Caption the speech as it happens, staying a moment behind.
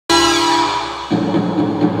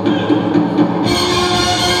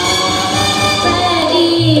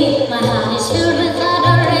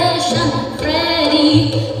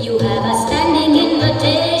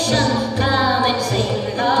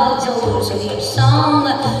song.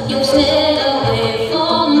 You've stayed away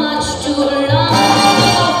for much too long.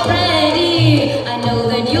 Oh, Freddy, I know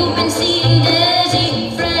that you've been seeing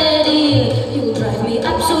Daisy. Freddy, you drive me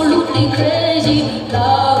absolutely crazy.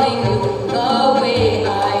 Loving you the way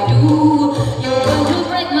I do, you're going to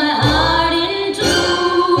break my heart in two.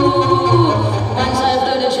 Once I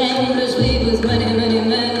flirted shamelessly with many, many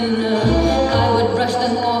men. I would brush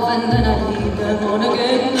them off and then I'd leave them on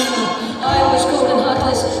again. I was cold and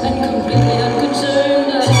heartless and completely unconcerned.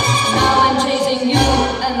 Now I'm chasing you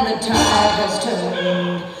and the tide has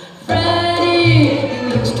turned. Freddy,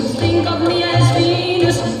 you used to think of me as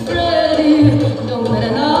Venus. Freddy, don't let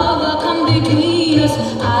another come between us.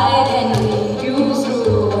 I can read you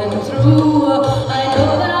through and through.